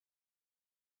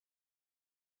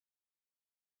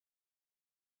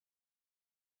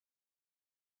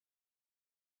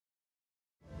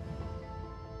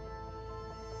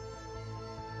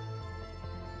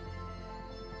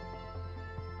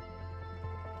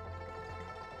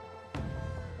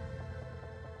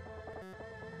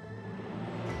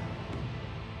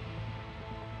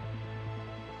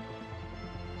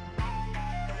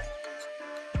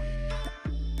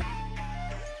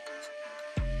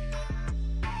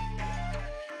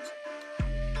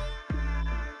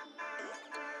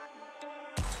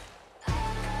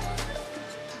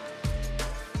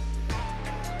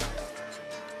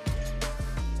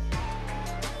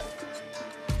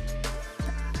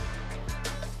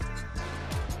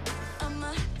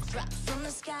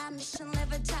fly, mission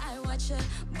live or die. Watch a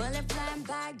bullet flying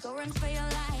by, go run for your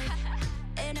life.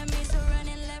 Enemies are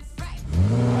running left, right.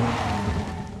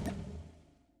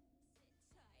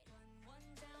 One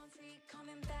down, three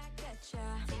coming back at ya.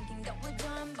 Thinking that we're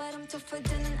done, but I'm tougher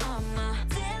than an armor.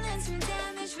 Dealing some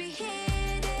damage, we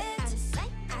hit it. Out of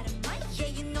sight, out of mind. Yeah,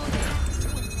 you know that.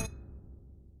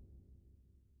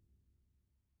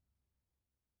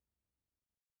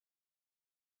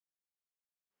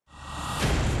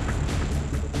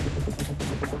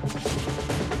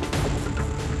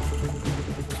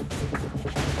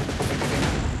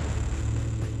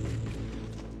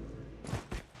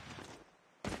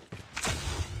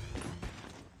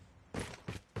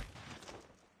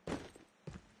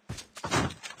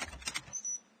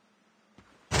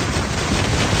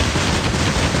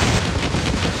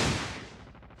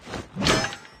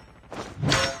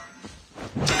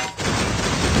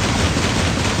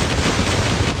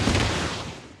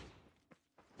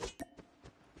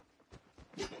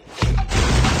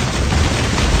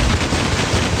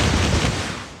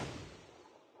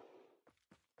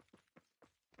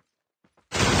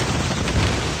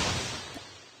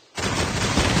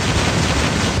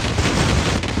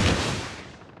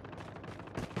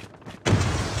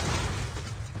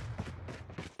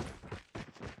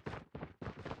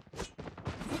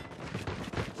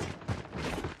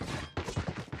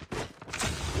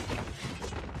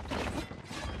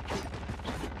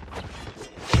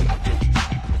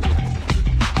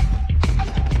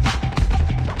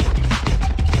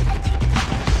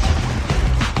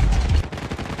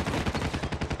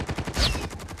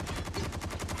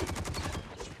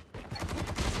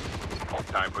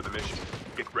 Time for the mission.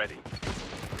 Get ready.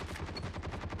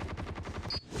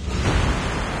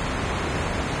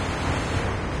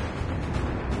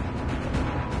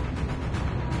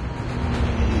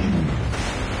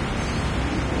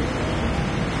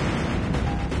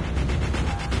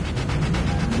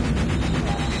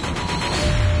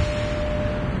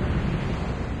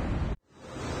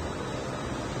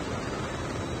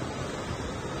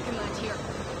 Command here.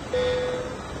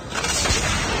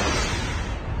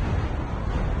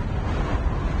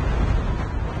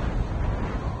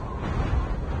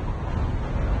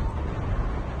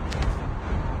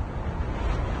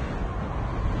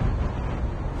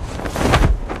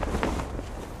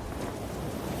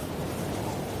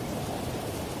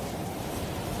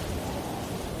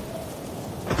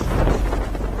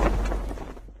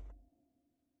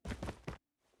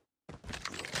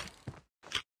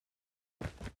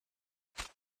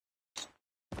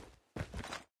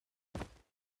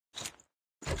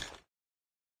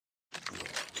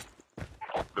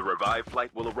 The revived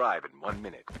flight will arrive in 1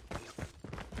 minute.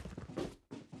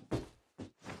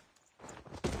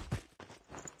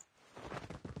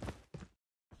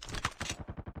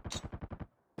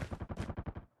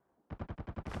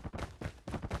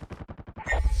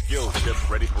 Skill ship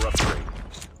ready for upgrade.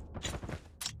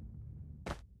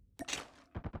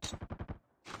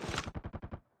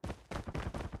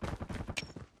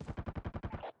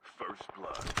 First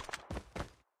blood.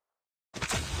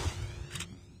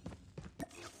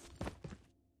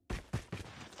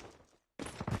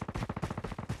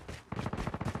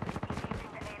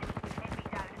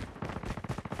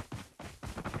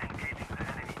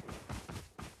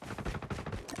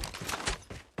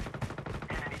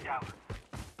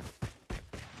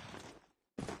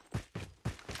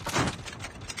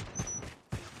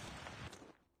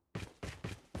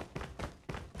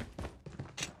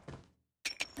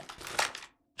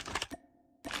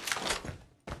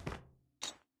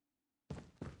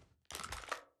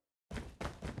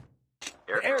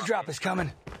 The airdrop is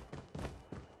coming.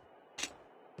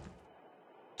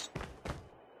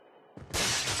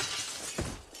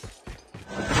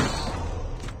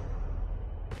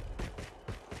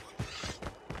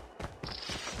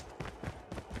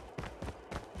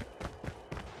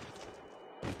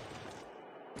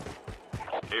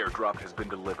 Airdrop has been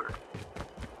delivered.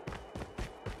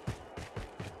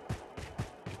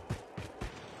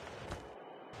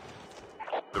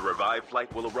 The revived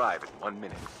flight will arrive in 1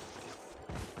 minute.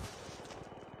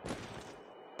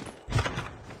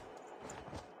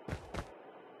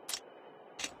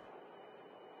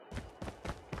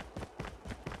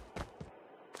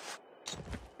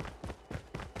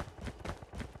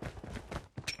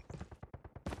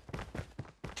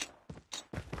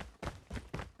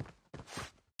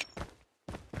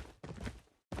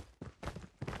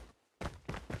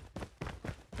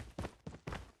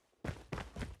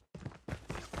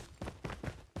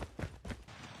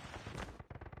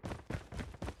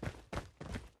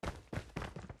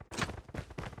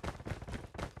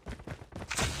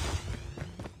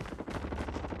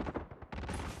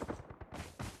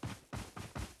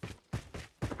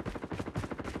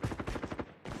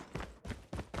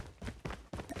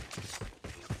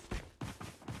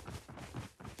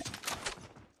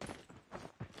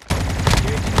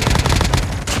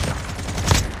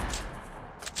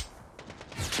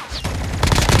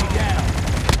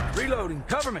 Reloading.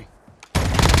 Cover me.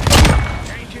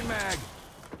 Changing mag.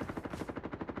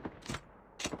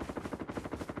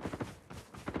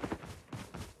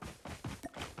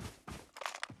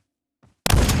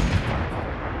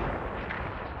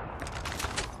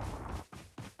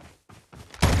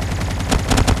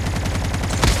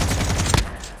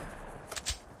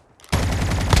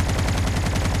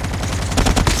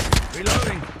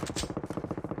 Reloading.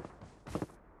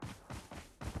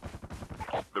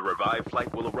 The revived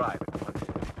flight will arrive in 1 minute.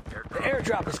 The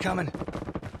airdrop is coming.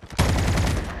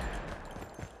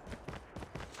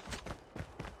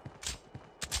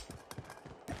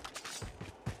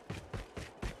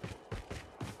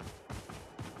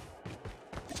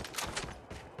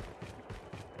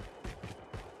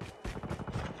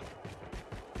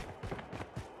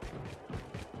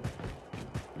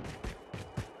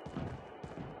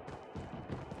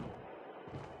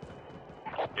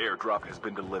 Airdrop has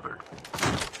been delivered.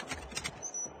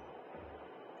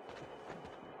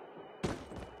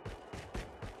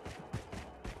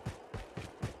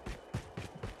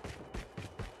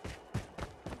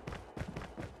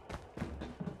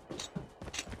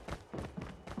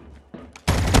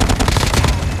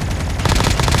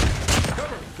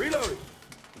 Cover. Reloading.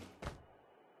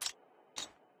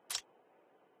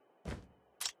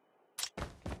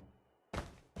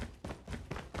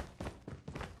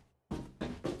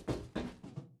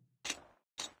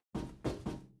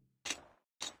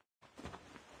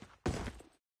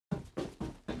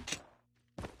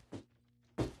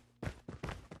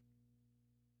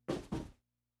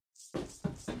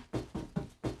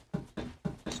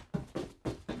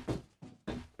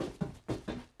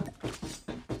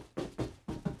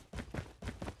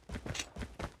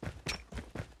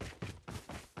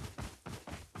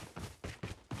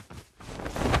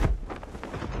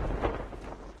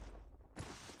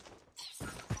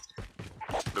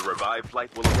 The revived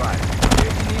flight will arrive.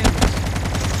 Taking the enemies.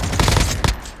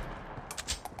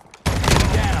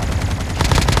 Down.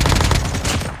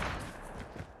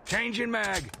 Changing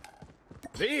mag.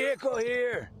 Vehicle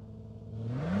here.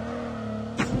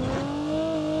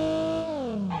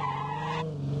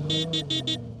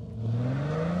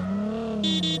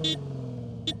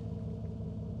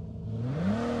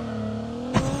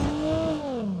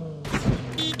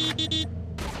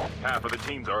 Half of the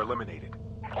teams are eliminated.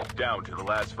 Down to the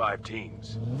last 5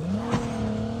 teams.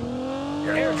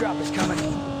 Your airdrop is coming.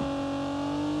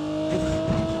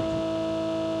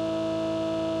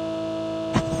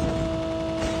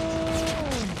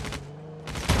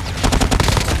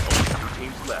 Only 2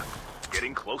 teams left.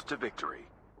 Getting close to victory.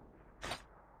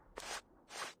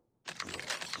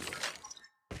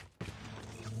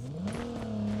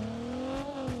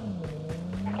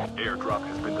 Airdrop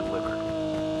has been delivered.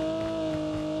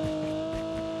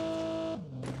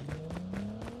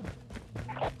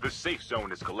 The safe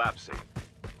zone is collapsing.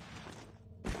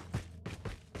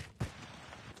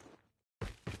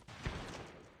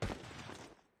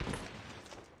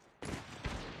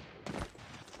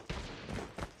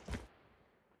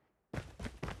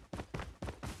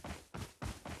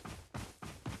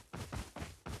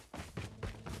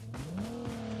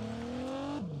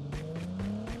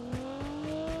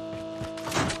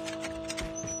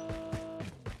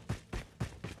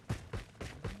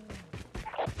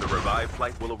 The revived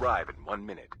flight will arrive in 1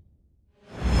 minute.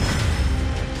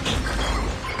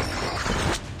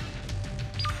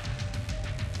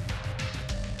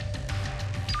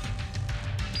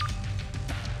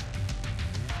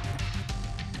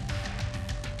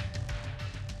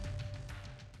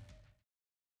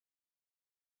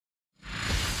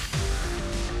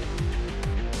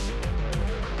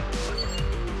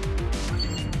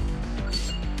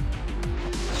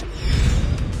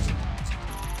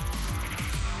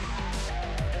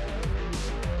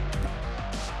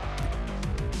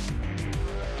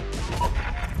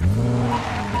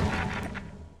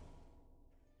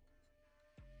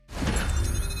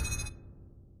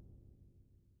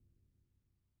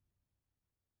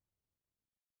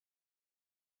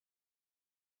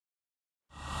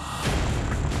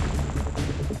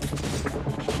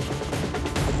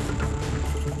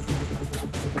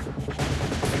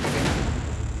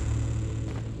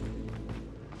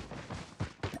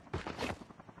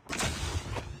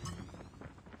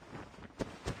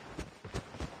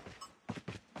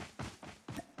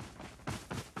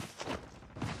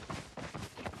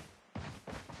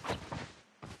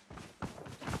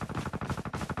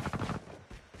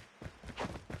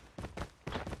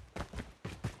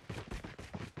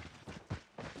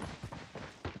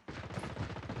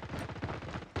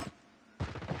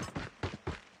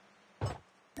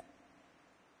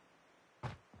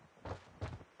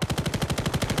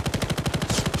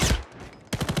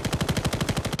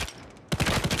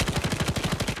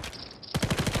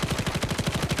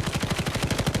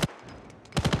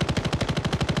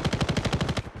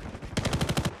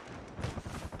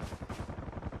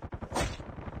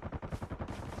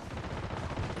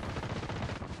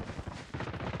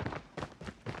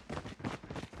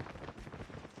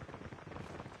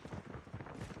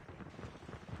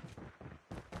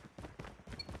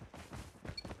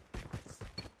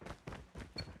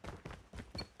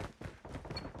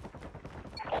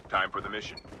 Time for the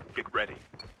mission. Get ready.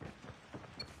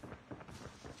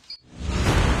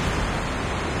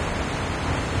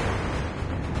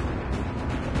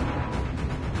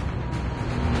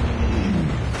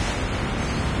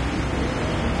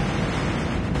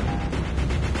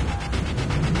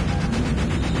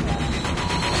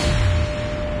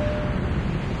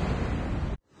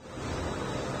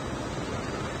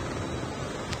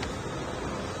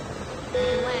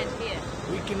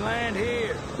 We can land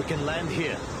here. We can land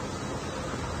here.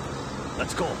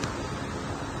 Let's go.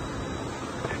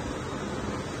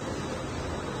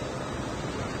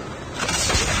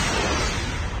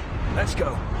 Let's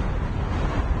go.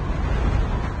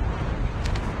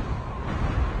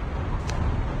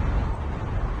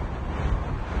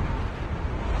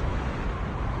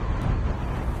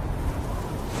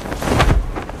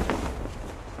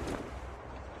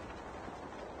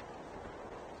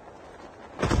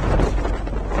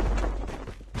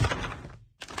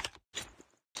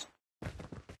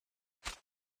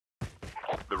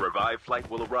 The revived flight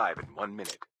will arrive in 1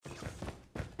 minute.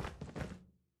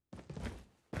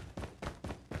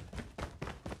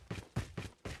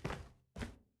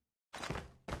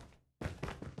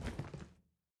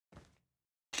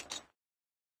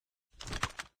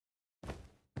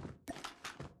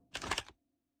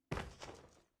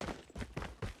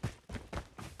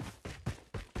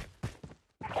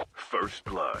 First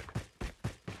blood.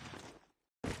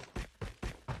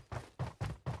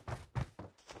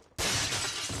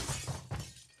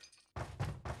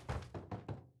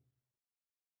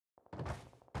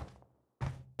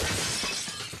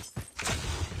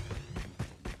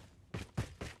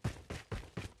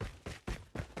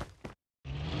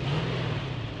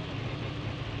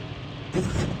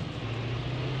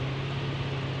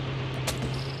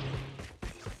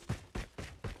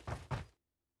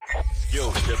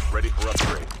 Skill ship ready for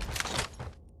upgrade.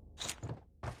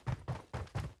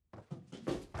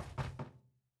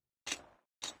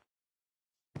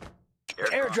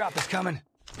 Airdrop is coming.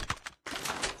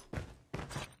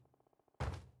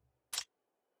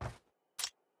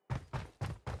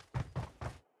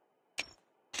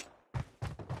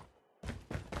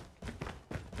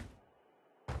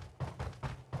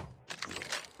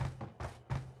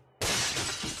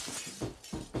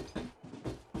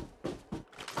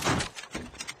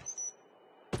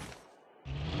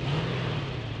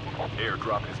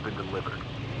 Airdrop has been delivered.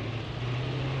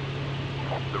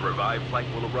 The revived flight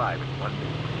will arrive in 1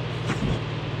 minute.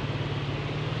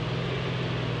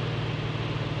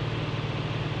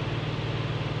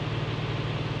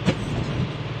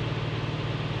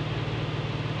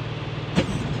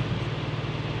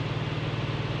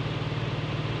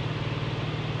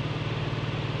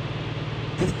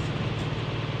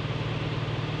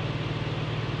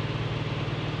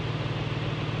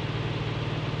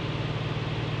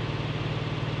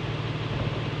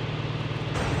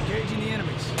 Engaging the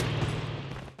enemies.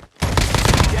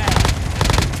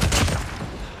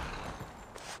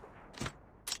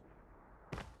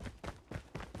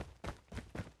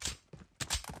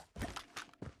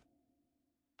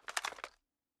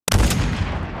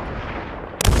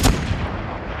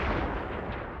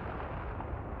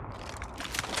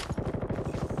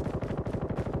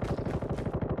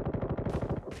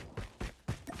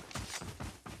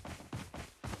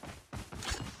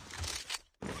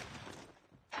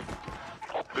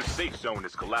 The safe zone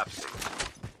is collapsing.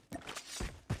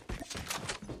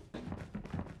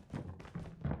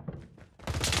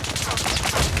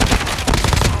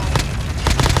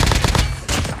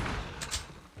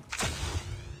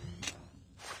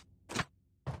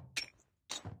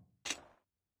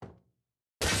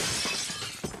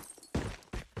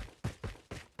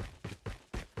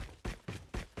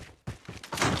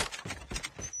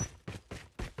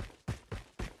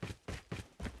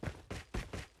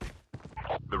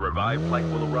 The revived flight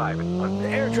will arrive in 1 The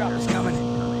minute. airdrop is coming.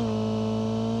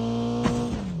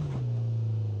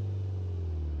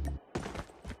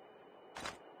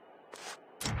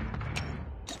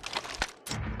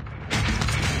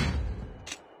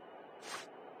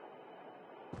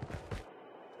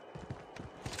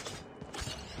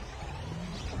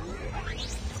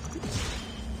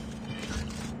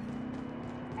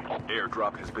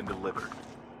 Airdrop has been delivered.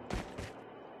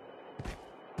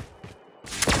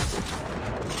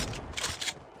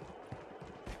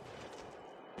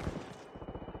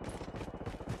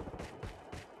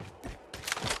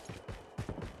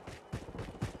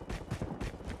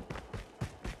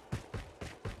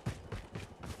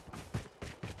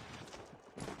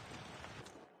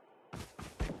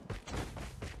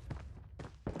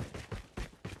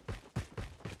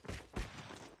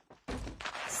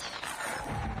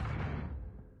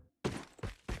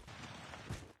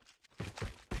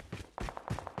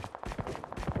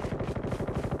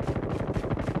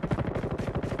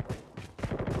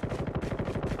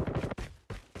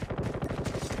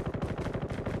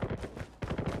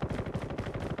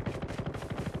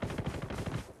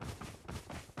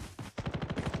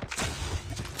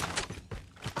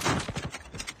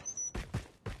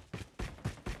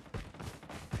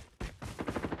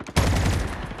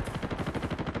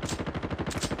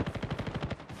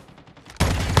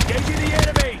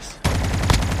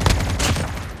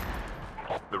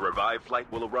 flight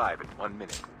will arrive in 1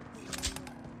 minute.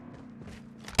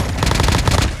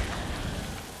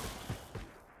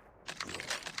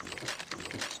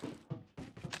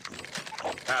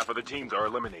 Half of the teams are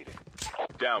eliminated.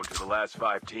 Down to the last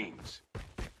 5 teams.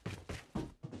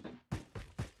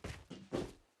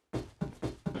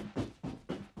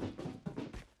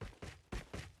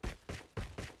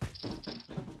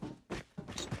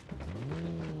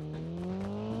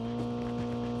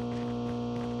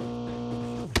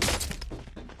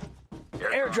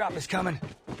 Airdrop is coming.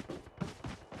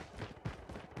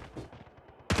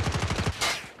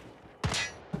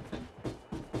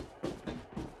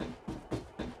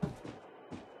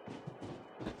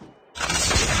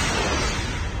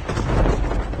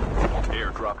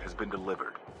 Airdrop has been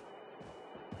delivered.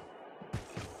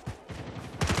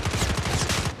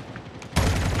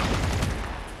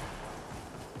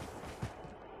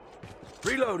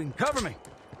 Reloading. Cover me.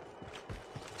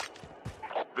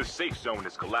 The safe zone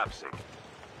is collapsing.